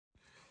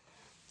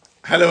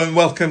Hello and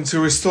welcome to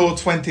Restore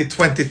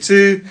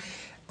 2022.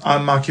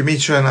 I'm Mark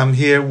Mitra and I'm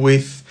here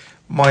with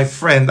my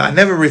friend. I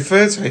never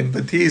refer to him,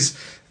 but he's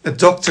a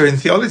doctor in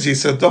theology,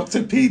 so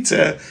Dr.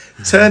 Peter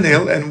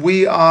Turnhill. And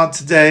we are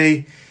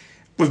today,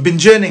 we've been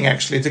journeying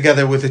actually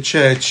together with the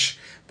church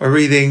by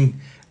reading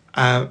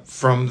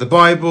from the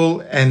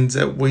Bible, and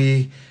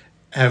we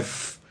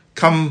have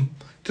come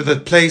to the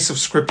place of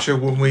scripture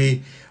when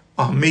we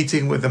are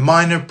meeting with the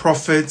minor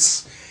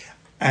prophets.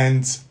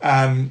 And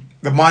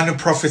the minor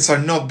prophets are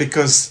not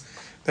because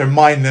they're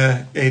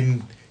minor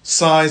in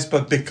size,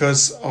 but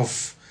because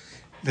of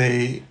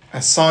the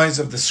size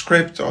of the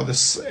script, or the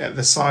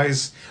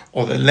size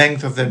or the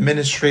length of their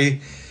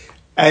ministry.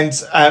 And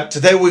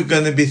today we're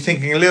going to be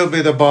thinking a little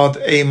bit about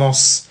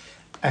Amos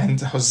and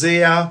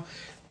Hosea.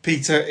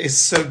 Peter, it's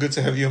so good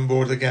to have you on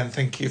board again.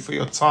 Thank you for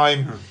your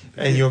time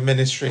and your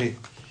ministry.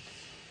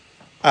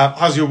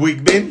 How's your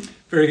week been?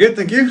 Very good,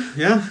 thank you.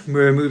 Yeah,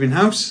 we're moving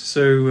house,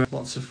 so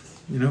lots of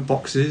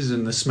boxes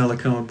and the smell of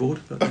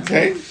cardboard. But,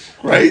 okay,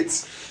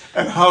 great.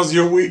 And how's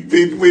your week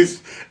been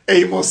with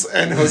Amos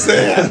and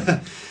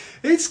Hosea?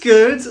 It's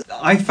good.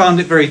 I found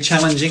it very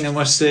challenging, I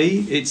must say.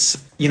 It's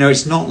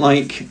not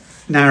like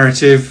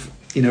narrative.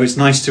 It's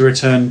nice to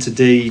return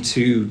today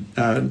to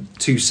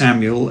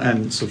Samuel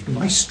and sort of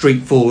nice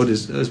straightforward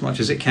as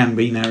much as it can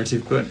be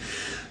narrative. But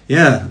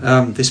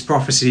this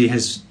prophecy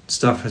has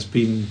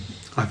been.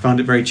 I found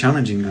it very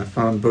challenging. I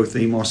found both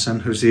Amos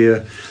and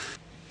Hosea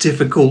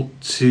difficult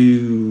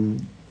to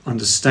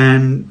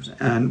understand,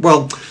 and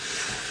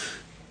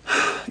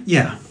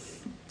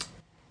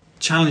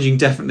challenging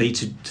definitely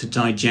to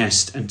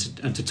digest and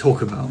to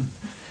talk about.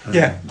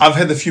 I've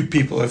had a few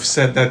people who have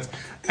said that.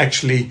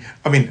 Actually,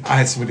 I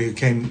had somebody who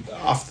came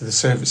after the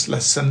service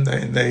last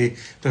Sunday, and they're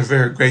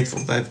very grateful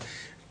that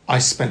I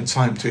spent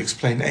time to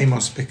explain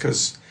Amos,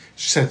 because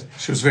she said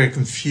she was very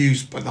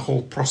confused by the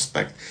whole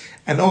prospect,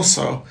 and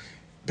also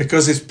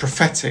because it's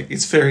prophetic,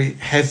 it's very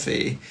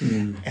heavy,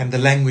 and the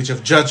language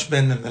of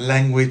judgment and the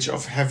language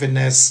of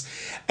heaviness.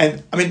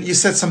 And you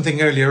said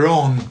something earlier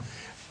on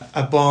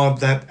about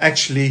that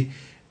actually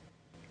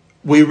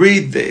we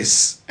read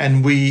this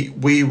and we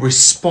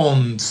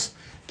respond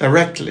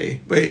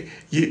directly. But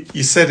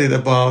you said it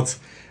about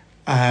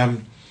that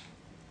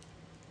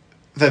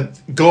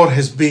God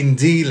has been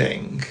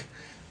dealing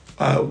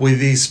with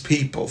these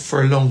people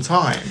for a long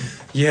time.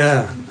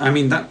 Yeah,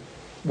 that.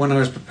 When I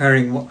was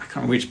preparing, I can't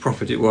remember which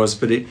prophet it was,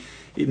 but it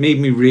made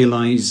me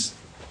realise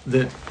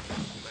that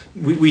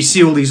we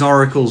see all these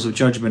oracles of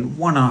judgment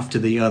one after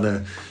the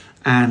other,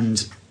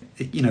 and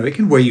it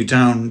can weigh you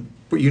down,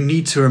 but you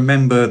need to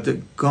remember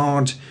that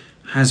God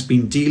has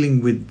been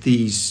dealing with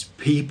these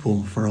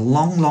people for a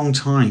long, long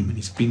time, and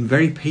he's been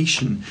very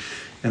patient,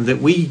 and that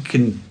we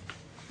can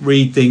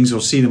read things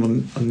or see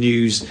them on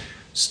news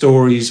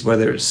stories,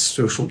 whether it's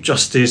social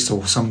justice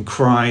or some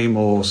crime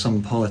or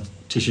some politician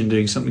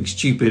doing something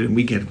stupid, and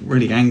we get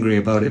really angry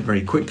about it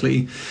very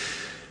quickly.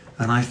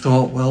 And I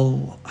thought,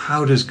 well,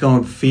 how does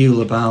God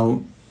feel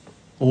about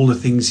all the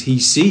things he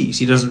sees?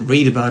 He doesn't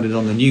read about it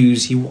on the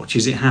news, he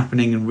watches it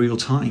happening in real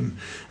time,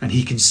 and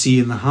he can see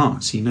in the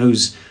hearts. He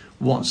knows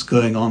what's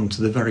going on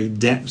to the very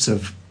depths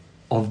of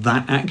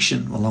that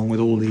action, along with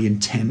all the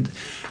intent.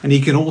 And he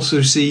can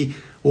also see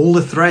all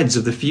the threads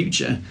of the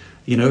future.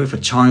 If a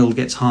child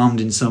gets harmed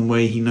in some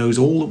way, he knows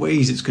all the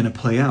ways it's going to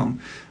play out,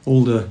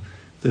 all the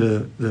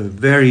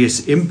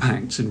various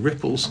impacts and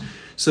ripples.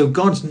 So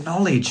God's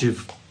knowledge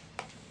of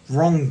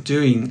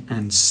wrongdoing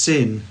and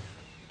sin,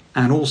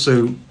 and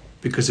also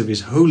because of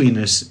his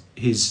holiness,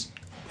 his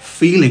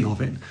feeling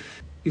of it,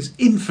 is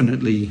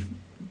infinitely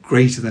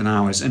greater than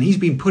ours. And he's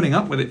been putting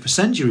up with it for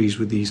centuries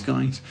with these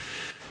guys.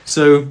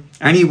 So,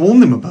 and he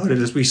warned them about it,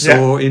 as we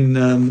saw in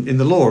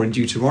the law, in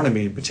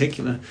Deuteronomy in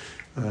particular.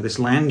 This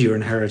land you're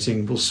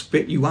inheriting will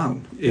spit you out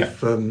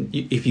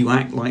if you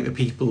act like the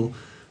people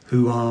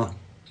who are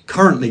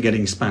currently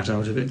getting spat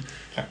out of it.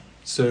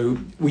 So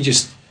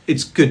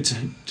it's good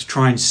to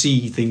try and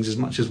see things as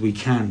much as we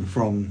can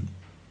from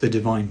the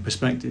divine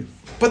perspective.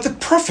 But the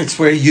prophets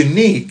were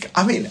unique.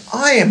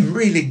 I am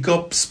really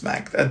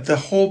gobsmacked at the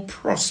whole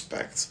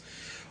prospect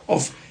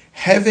of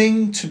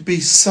having to be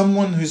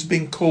someone who's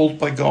been called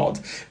by God.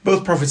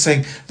 Both prophets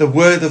saying the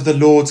word of the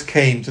Lord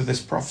came to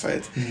this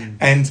prophet,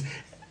 and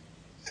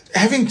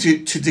having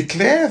to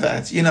declare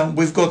that.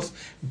 We've got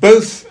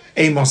both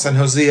Amos and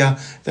Hosea.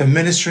 They're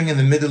ministering in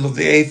the middle of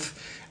the 8th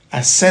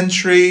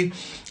century.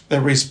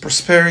 There is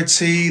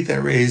prosperity,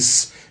 there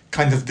is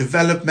kind of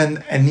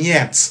development, and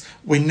yet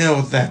we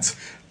know that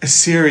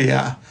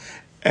Assyria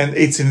and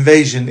its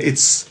invasion,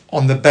 it's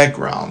on the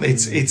background.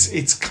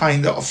 It's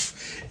kind of,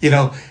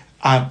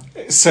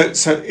 so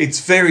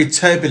it's very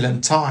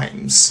turbulent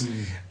times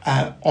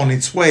on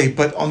its way.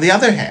 But on the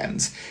other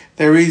hand,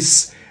 there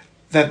is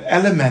that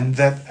element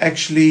that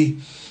actually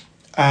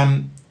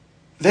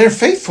they're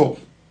faithful.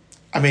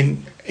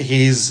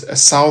 He's a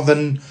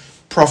southern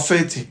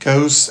prophet.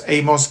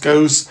 Amos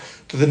goes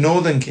to the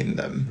northern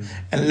kingdom.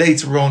 And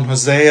later on,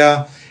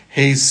 Hosea,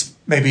 he's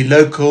maybe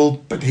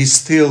local, but he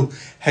still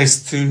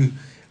has to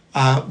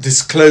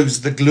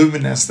disclose the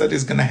gloominess that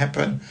is going to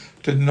happen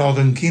to the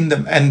northern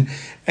kingdom. And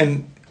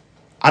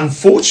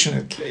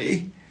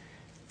unfortunately,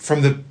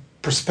 from the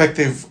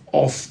perspective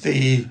of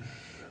the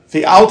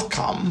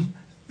outcome,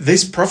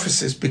 these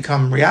prophecies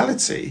become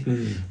reality.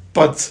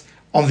 But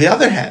on the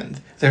other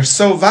hand, they're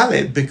so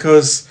valid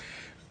because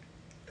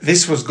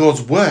this was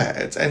God's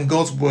word, and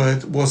God's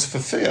word was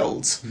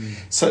fulfilled.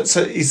 So it's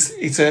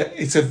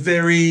a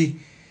very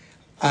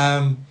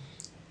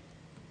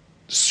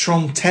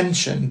strong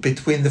tension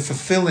between the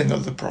fulfilling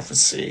of the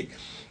prophecy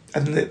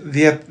and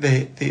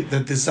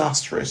the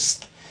disastrous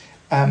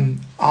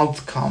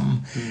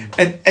outcome.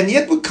 And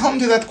yet we come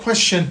to that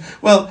question,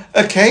 well,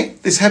 okay,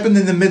 this happened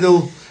in the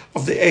middle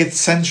of the 8th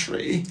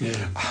century.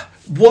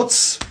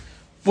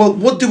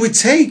 What do we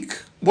take?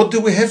 What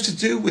do we have to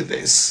do with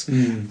this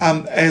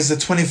as a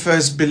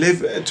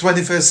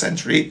 21st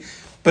century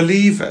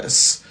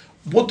believers?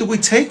 What do we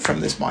take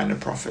from this minor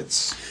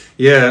prophets?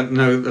 Yeah,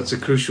 no, that's a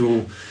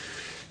crucial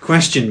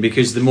question,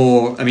 because the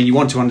more, I mean, you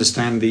want to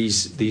understand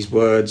these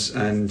words,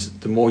 and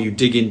the more you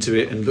dig into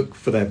it and look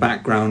for their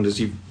background, as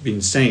you've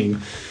been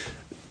saying,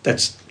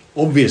 that's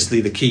obviously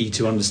the key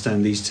to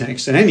understand these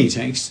texts and any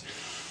text.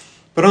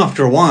 But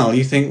after a while,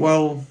 you think,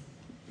 well,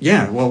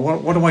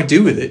 what do I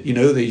do with it? You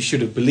know, they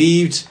should have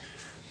believed,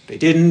 they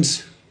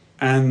didn't,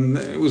 and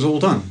it was all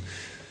done.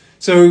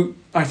 So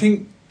I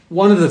think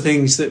one of the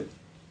things that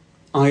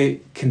I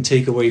can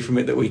take away from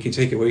it, that we can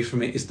take away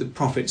from it, is the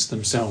prophets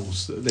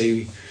themselves. That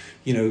they,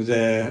 you know,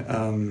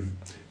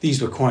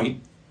 these were quite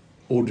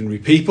ordinary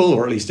people,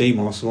 or at least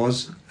Amos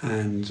was,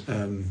 and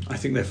I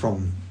think they're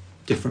from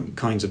different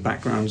kinds of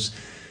backgrounds,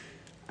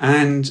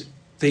 and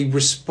they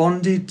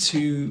responded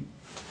to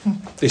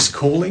this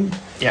calling.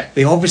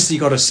 They obviously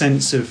got a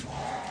sense of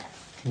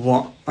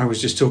what I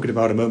was just talking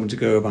about a moment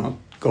ago, about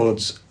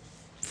God's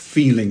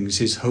feelings,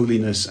 his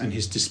holiness and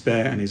his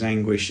despair and his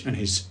anguish and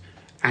his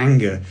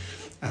anger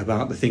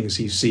about the things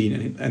he's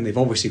seen, and they've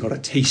obviously got a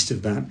taste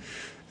of that,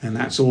 and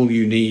that's all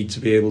you need to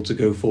be able to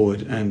go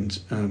forward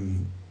and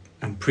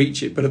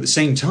preach it. But at the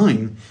same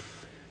time,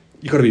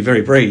 you've got to be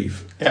very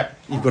brave.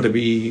 You've got to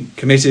be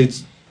committed.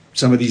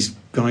 Some of these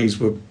guys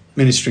were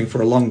ministering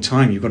for a long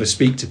time. You've got to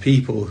speak to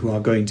people who are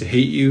going to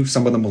hate you.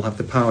 Some of them will have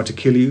the power to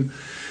kill you.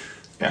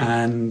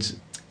 And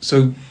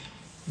so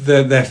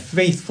their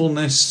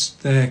faithfulness,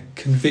 their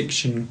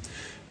conviction,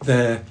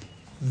 their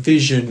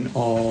vision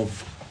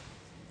of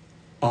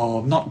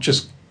not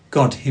just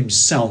God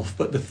himself,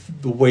 but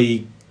the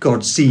way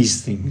God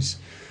sees things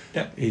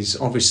is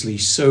obviously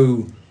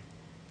so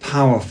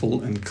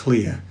powerful and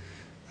clear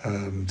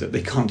that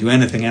they can't do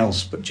anything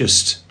else but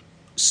just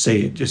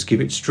say it, just give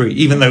it straight,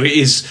 even though it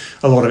is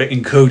a lot of it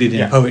encoded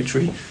in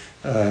poetry.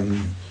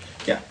 And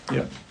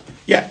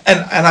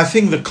I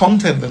think the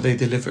content that they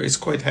deliver is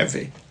quite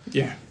heavy.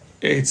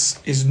 It's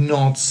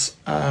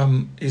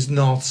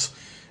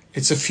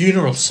a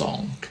funeral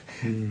song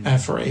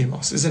for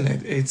Amos, isn't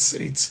it?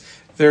 It's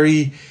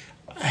very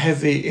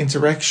heavy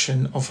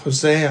interaction of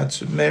Hosea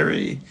to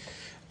marry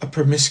a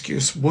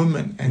promiscuous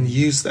woman and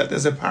use that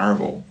as a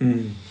parable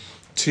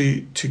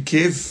to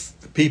give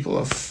the people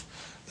of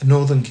the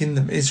northern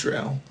kingdom,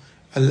 Israel,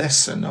 a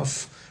lesson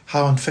of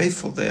how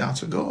unfaithful they are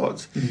to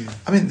God.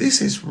 I mean, this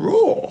is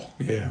raw.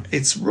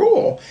 It's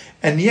raw.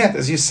 And yet,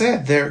 as you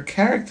said, their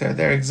character,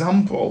 their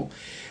example,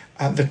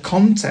 the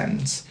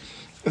content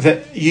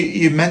that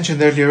you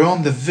mentioned earlier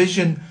on, the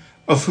vision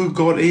of who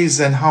God is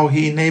and how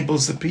he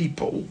enables the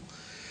people.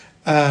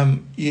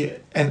 And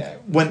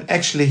when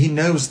actually he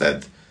knows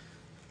that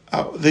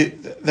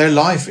their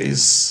life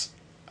is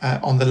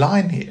on the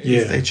line here,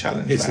 if they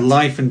challenge it's that.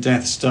 Life and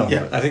death stuff.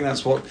 I think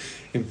that's what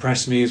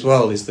impressed me as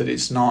well, is that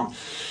it's not...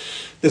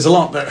 There's a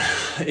lot that,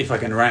 if I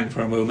can rant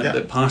for a moment,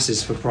 that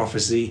passes for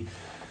prophecy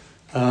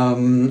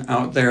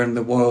out there in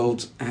the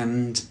world,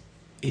 and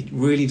it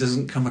really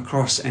doesn't come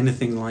across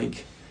anything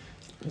like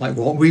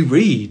what we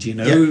read. You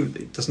know,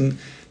 it doesn't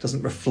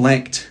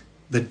reflect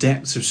the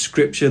depths of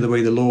Scripture, the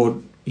way the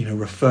Lord, you know,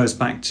 refers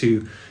back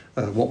to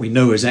what we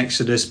know as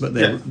Exodus, but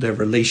their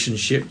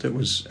relationship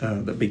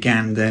that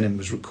began then and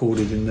was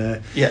recorded in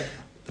there.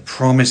 The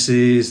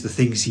promises, the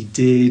things he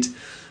did,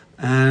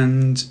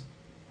 and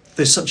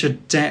there's such a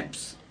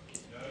depth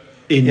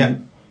in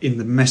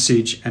the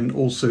message, and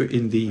also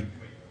in the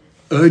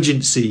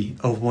urgency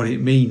of what it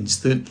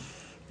means, that,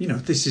 you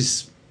know,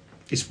 it's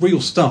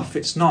real stuff.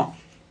 It's not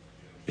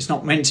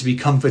meant to be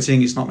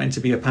comforting. It's not meant to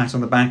be a pat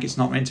on the back. It's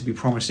not meant to be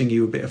promising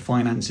you a bit of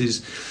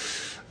finances.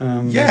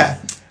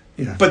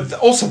 But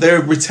also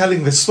they're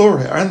retelling the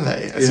story, aren't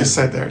they? As you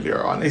said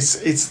earlier on,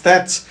 it's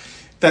that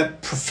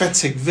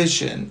prophetic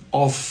vision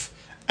of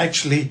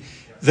actually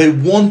they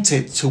want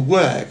it to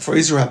work for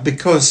Israel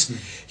because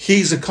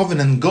he's a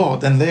covenant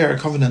God and they are a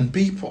covenant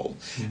people.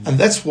 And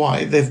that's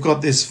why they've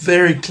got this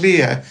very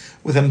clear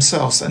with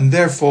themselves, and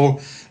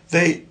therefore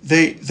they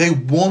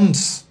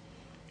want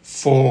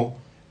for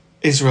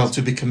Israel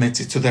to be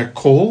committed to their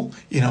call.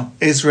 You know,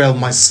 Israel,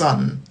 my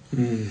son,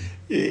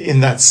 in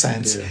that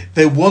sense.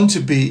 They want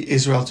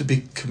Israel to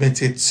be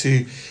committed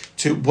to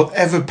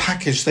whatever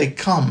package they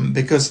come,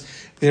 because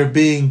they're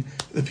being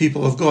the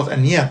people of God,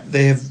 and yet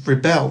they have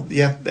rebelled,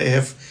 yet they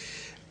have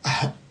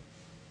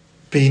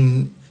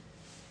been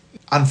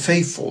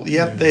unfaithful,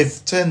 yet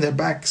they've turned their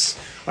backs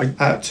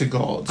to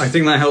God. I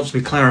think that helps me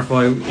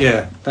clarify.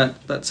 Yeah,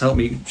 that's helped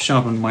me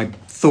sharpen my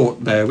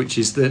thought there, which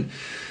is that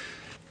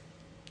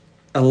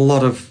a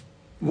lot of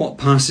what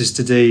passes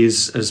today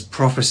as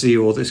prophecy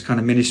or this kind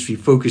of ministry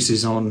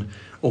focuses on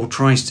or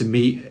tries to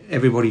meet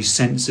everybody's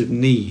sense of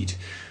need,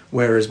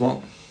 whereas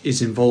what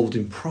is involved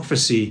in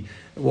prophecy,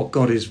 what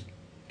God is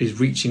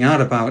reaching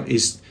out about,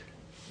 is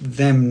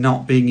them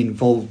not being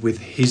involved with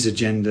his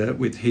agenda,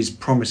 with his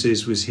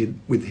promises,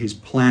 with his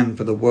plan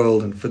for the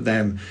world and for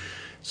them.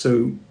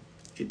 So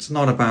it's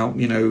not about,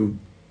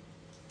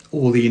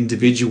 all the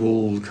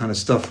individual kind of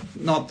stuff.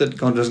 Not that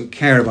God doesn't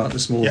care about the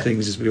small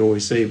things, as we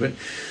always say, but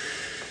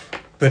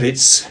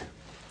this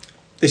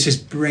is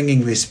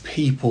bringing this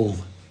people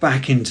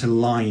back into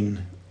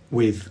line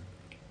with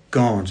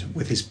God,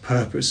 with his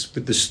purpose,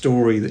 with the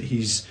story that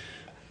he's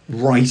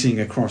writing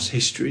across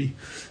history.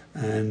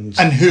 And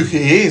who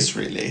he is,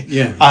 really.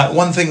 Yeah.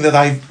 One thing that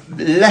I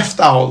left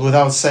out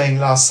without saying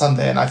last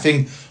Sunday, and I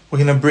think we're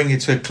going to bring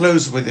it to a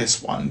close with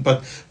this one,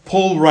 but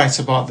Paul writes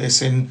about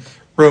this in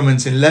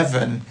Romans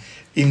 11,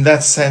 in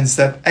that sense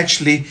that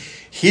actually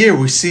here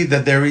we see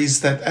that there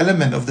is that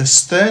element of the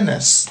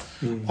sternness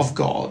of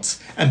God.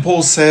 And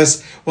Paul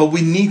says, well,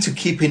 we need to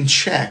keep in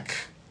check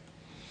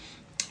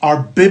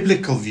our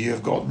biblical view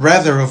of God,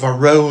 rather of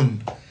our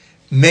own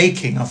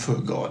making of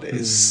who God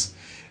is.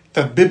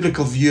 That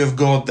biblical view of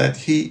God, that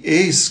he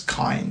is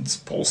kind,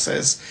 Paul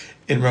says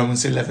in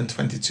Romans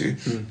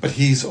 11:22, but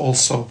he's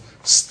also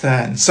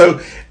stern. So,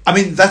 I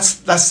mean, that's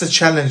the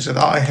challenge that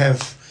I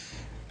have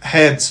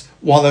had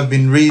while I've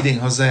been reading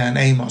Hosea and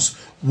Amos.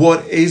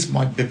 What is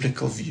my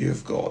biblical view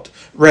of God,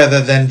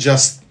 rather than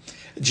just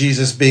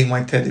Jesus being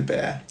my teddy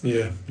bear?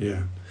 Yeah.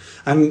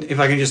 And if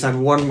I can just add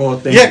one more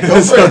thing. Yeah,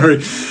 go for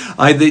it.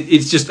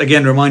 It's just,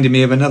 again, reminded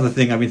me of another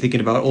thing I've been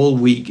thinking about all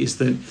week, is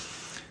that,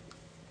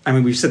 I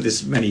mean, we've said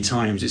this many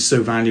times, it's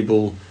so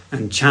valuable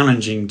and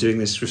challenging doing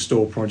this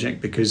Restore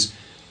project, because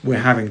we're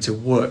having to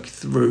work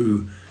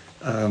through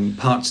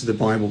parts of the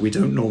Bible we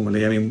don't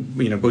normally. I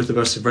mean, both of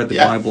us have read the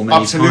Bible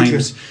many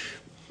times,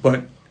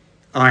 but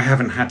I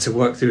haven't had to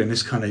work through in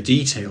this kind of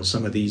detail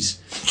some of these,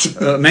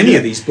 many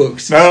of these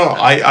books. No,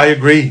 I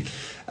agree.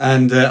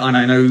 And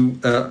I know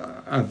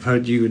I've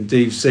heard you and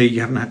Dave say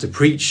you haven't had to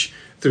preach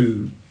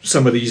through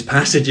some of these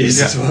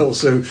passages as well.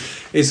 So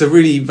it's a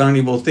really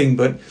valuable thing.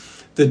 But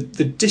the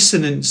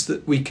dissonance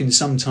that we can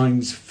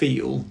sometimes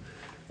feel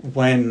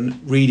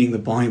when reading the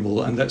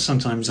Bible, and that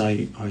sometimes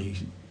I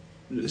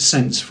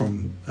sense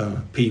from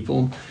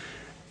people,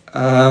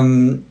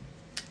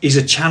 is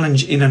a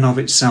challenge in and of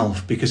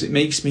itself, because it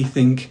makes me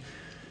think,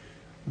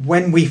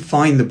 when we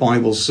find the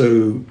Bible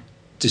so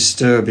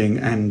disturbing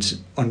and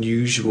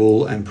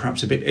unusual and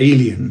perhaps a bit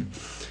alien,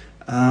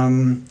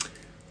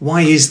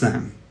 why is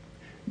that?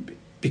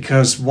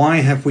 Because why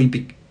have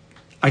we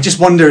I just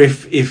wonder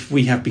if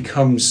we have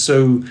become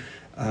so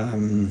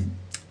kind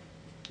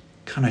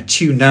of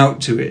tuned out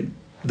to it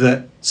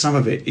that some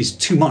of it is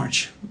too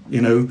much.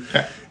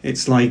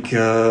 It's like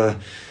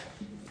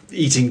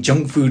eating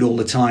junk food all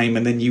the time,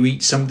 and then you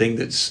eat something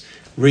that's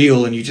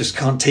real and you just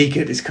can't take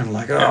it. It's kind of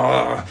like,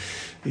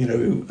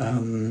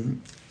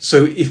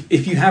 so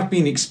if you have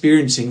been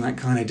experiencing that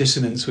kind of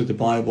dissonance with the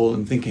Bible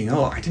and thinking,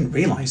 I didn't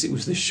realize it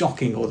was this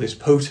shocking or this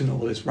potent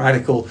or this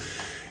radical,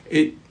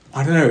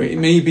 I don't know, it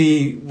may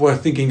be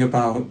worth thinking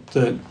about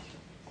that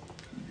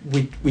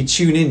we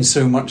tune in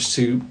so much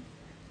to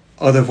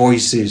other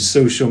voices,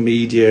 social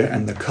media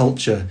and the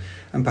culture,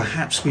 and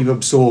perhaps we've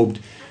absorbed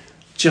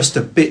just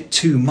a bit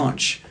too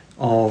much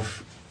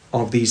of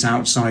these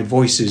outside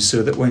voices,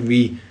 so that when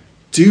we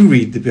do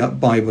read the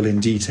Bible in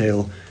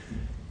detail,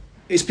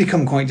 it's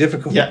become quite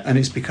difficult, and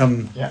it's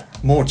become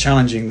more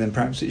challenging than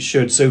perhaps it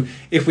should. So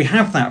if we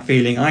have that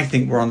feeling, I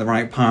think we're on the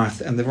right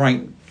path, and the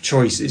right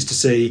choice is to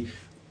say,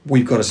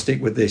 we've got to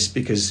stick with this,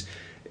 because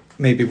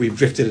maybe we've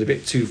drifted a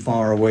bit too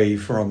far away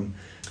from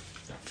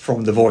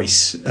the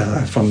voice,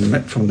 from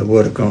the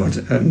Word of God.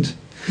 And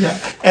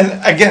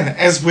again,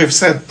 as we've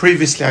said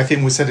previously, I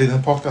think we said it in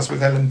the podcast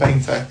with Ellen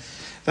Painter,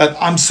 that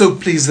I'm so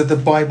pleased that the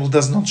Bible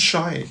does not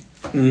shy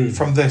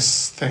from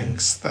these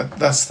things.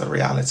 That's the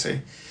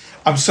reality.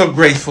 I'm so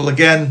grateful.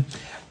 Again,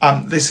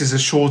 this is a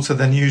shorter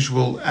than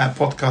usual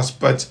podcast,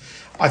 but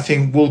I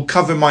think we'll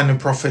cover minor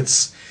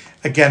prophets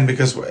again,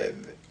 because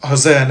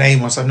Hosea and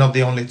Amos are not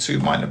the only two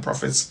minor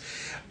prophets.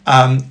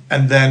 And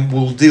then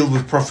we'll deal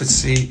with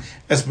prophecy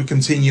as we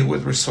continue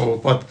with Restore.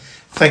 But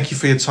thank you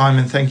for your time,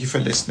 and thank you for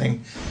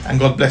listening. And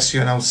God bless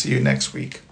you, and I'll see you next week.